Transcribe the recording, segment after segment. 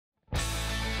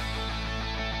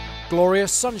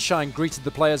Glorious sunshine greeted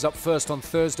the players up first on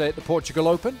Thursday at the Portugal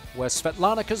Open, where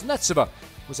Svetlana Kuznetsova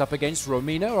was up against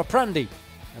Romina Oprandi,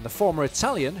 and the former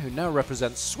Italian, who now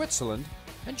represents Switzerland,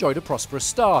 enjoyed a prosperous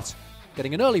start,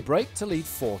 getting an early break to lead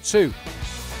 4-2.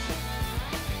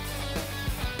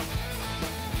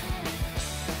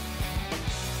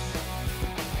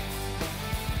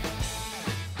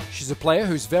 She's a player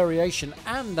whose variation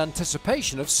and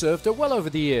anticipation have served her well over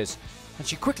the years, and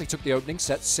she quickly took the opening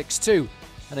set 6-2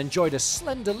 and enjoyed a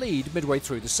slender lead midway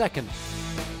through the second.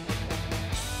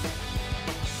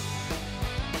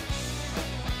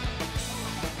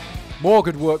 More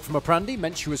good work from Oprandi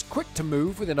meant she was quick to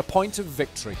move within a point of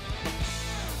victory.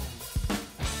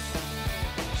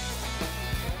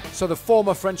 So the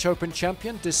former French Open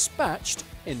champion dispatched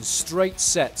in straight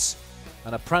sets,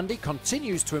 and Oprandi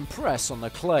continues to impress on the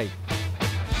clay.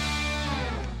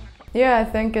 Yeah, I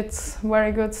think it's a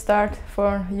very good start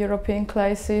for European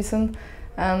clay season,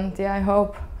 and yeah, I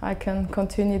hope I can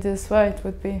continue this way. It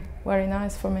would be very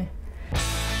nice for me.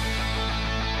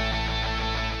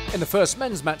 In the first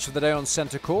men's match of the day on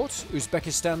centre court,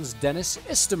 Uzbekistan's Denis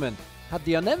Istomin had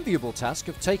the unenviable task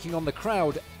of taking on the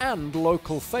crowd and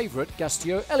local favourite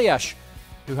Gastio Eliash,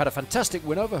 who had a fantastic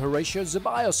win over Horatio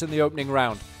Zeballos in the opening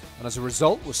round, and as a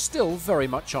result was still very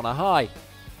much on a high.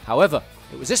 However,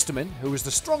 it was Istomin who was the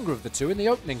stronger of the two in the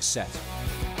opening set.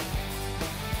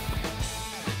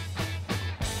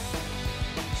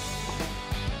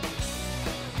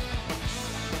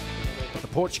 But the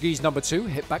Portuguese number 2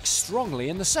 hit back strongly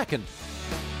in the second.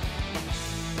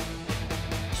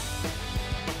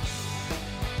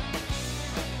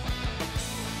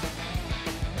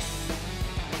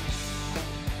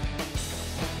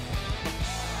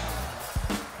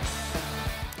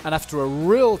 And after a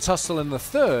real tussle in the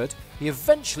third, he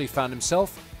eventually found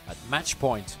himself at match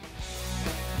point.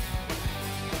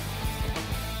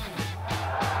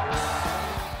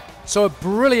 So a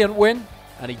brilliant win,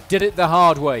 and he did it the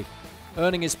hard way,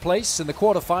 earning his place in the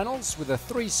quarterfinals with a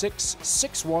 3-6,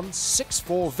 6-1,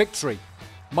 6-4 victory,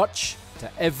 much to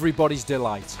everybody's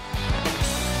delight.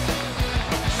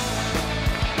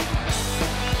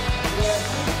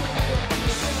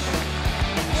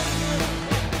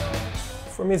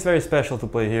 For me, it's very special to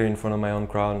play here in front of my own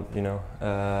crowd. You know,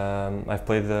 I've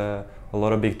played a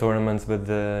lot of big tournaments, but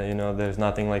you know, there's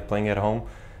nothing like playing at home,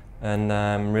 and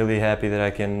I'm really happy that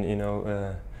I can, you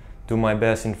know, do my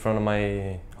best in front of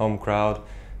my home crowd,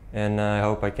 and I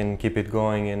hope I can keep it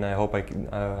going, and I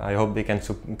hope they can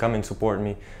come and support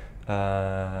me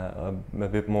a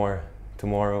bit more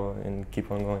tomorrow and keep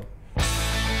on going.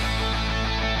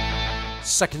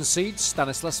 Second seed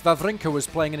Stanislas Wawrinka was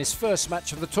playing in his first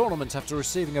match of the tournament after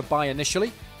receiving a bye initially,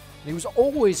 and he was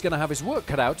always going to have his work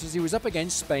cut out as he was up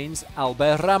against Spain's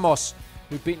Albert Ramos,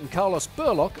 who'd beaten Carlos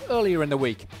Burlock earlier in the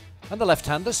week, and the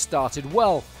left-hander started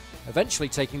well, eventually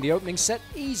taking the opening set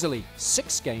easily,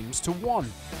 6-1.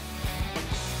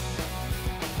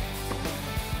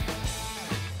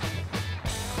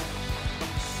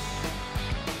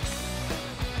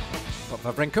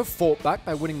 But Wawrinka fought back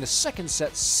by winning the second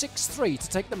set 6-3 to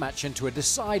take the match into a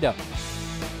decider.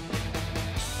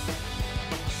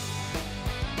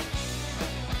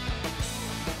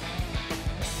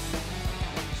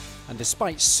 And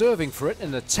despite serving for it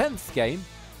in the 10th game,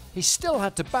 he still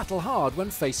had to battle hard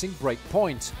when facing break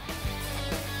point.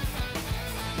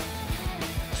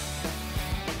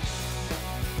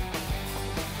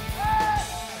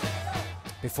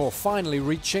 Before finally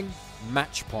reaching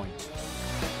match point.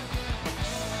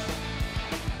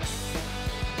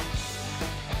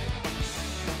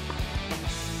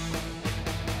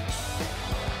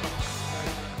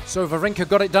 So Wawrinka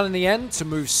got it done in the end to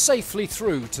move safely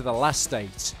through to the last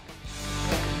 8.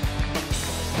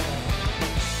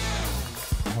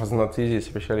 It was not easy,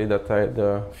 especially that I had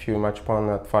a few match points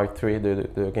at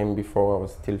 5-3 the game before. I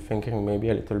was still thinking maybe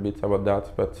a little bit about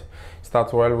that, but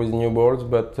start well with new balls.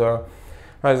 But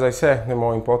as I say, the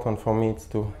more important for me is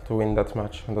to win that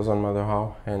match. It doesn't matter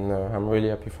how, and I'm really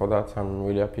happy for that. I'm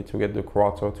really happy to get the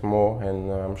quarter tomorrow,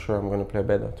 and I'm sure I'm going to play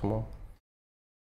better tomorrow.